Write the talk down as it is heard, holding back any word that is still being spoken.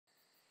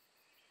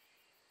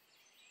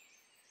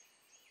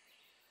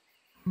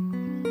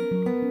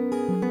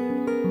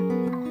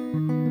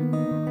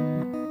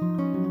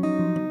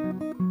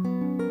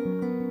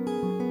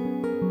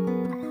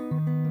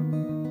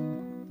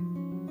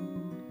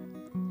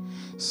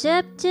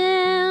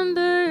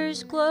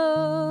September's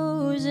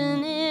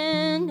closing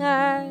in,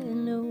 I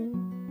know.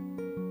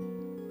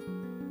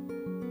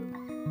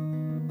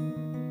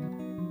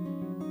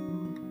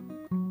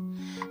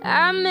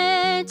 I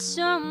met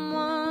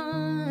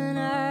someone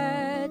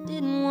I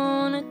didn't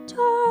want to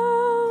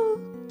talk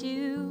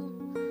to.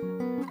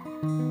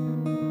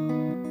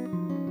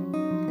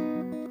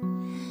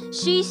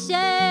 She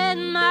said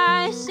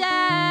my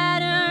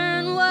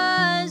Saturn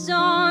was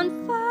on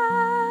fire.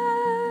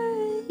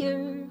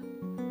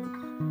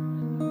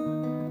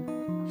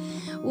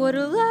 What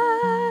a liar.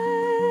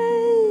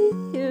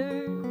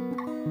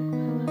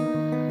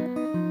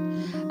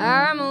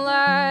 I'm a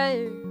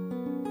liar.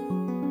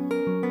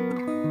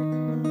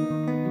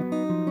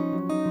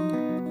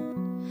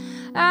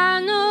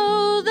 I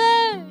know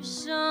there's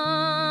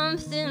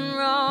something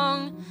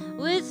wrong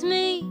with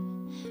me.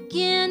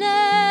 Can't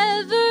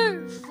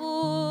ever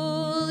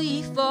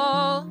fully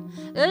fall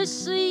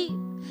asleep.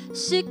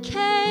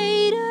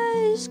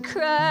 Cicadas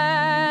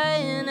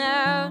crying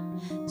out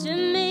to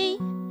me.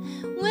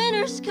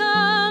 Winter's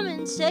come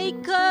and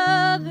take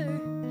cover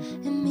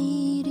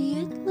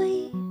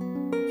immediately.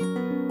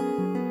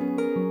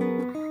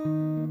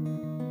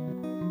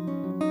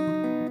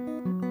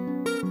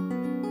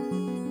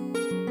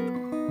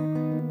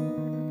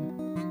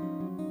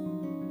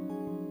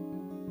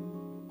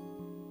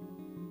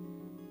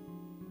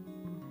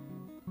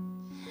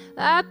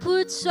 I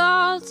put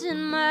salt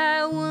in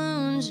my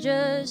wounds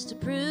just to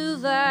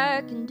prove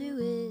I can do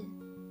it.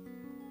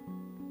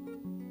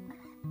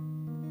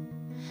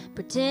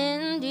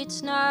 Pretend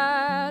it's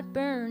not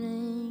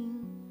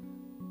burning.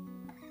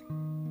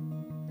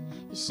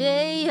 You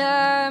say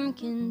I'm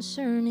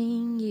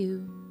concerning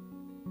you.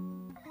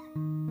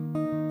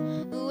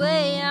 The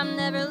way I'm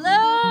never learning.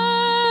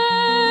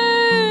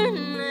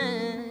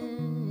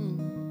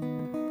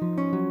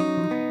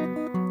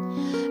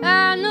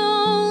 I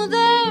know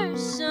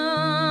there's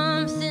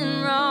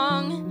something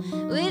wrong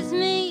with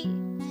me.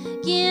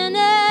 Can't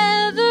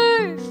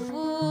ever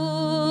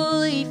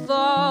fully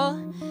fall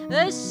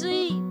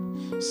asleep.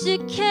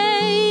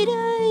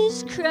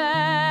 Cicadas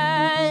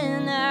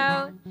crying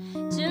out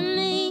to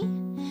me.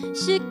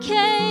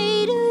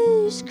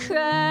 Cicadas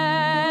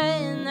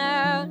crying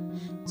out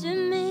to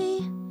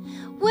me.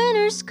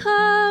 Winter's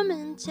come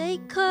and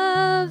take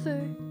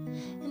cover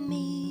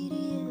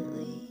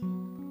immediately.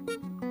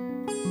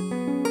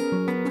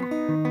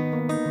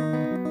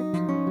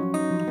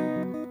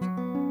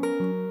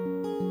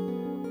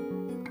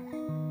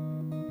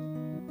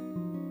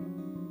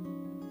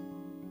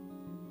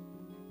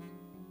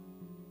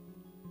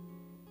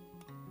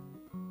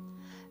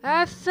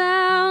 I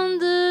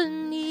found the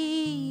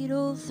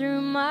needle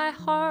through my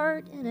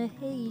heart in a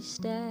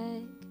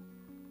haystack.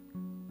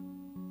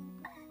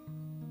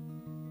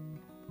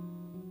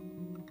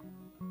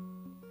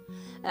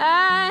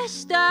 I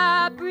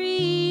stop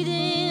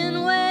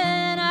breathing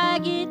when I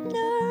get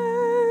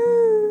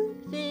nervous.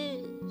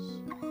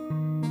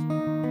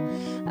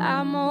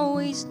 I'm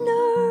always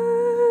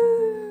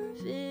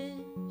nervous,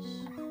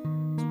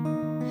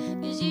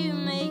 'cause you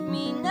make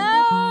me nervous.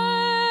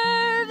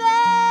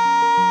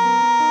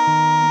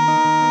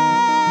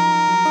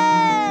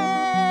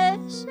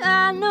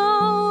 I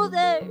know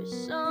there's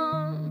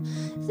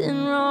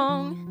something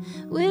wrong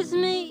with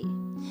me.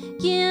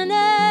 Can't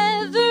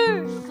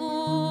ever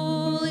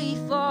fully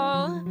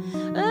fall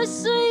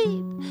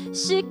asleep.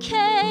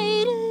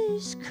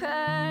 Cicadas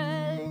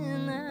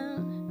crying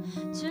out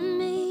to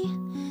me.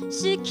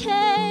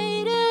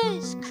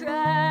 Cicadas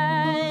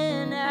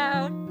crying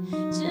out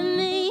to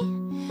me.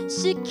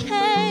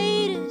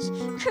 Cicadas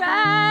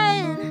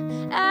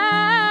crying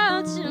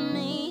out to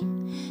me.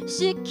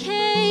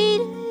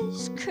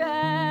 Cicadas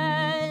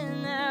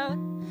crying out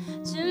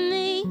to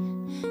me.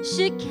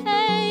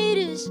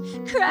 Cicadas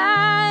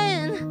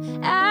crying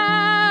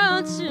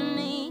out to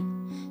me.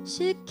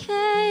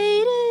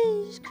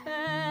 Cicadas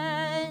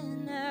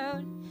crying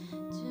out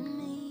to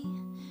me.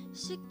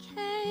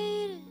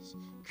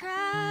 Cicadas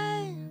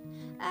crying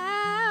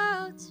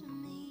out to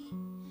me.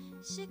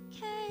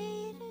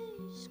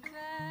 Cicadas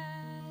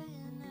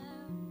crying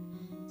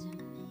out to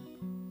me.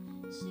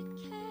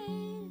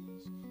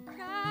 Cicadas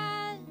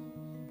crying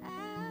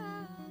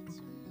out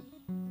to me.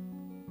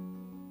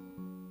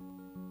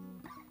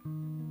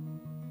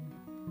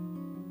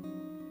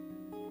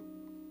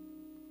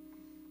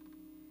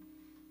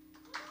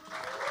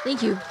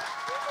 Thank you.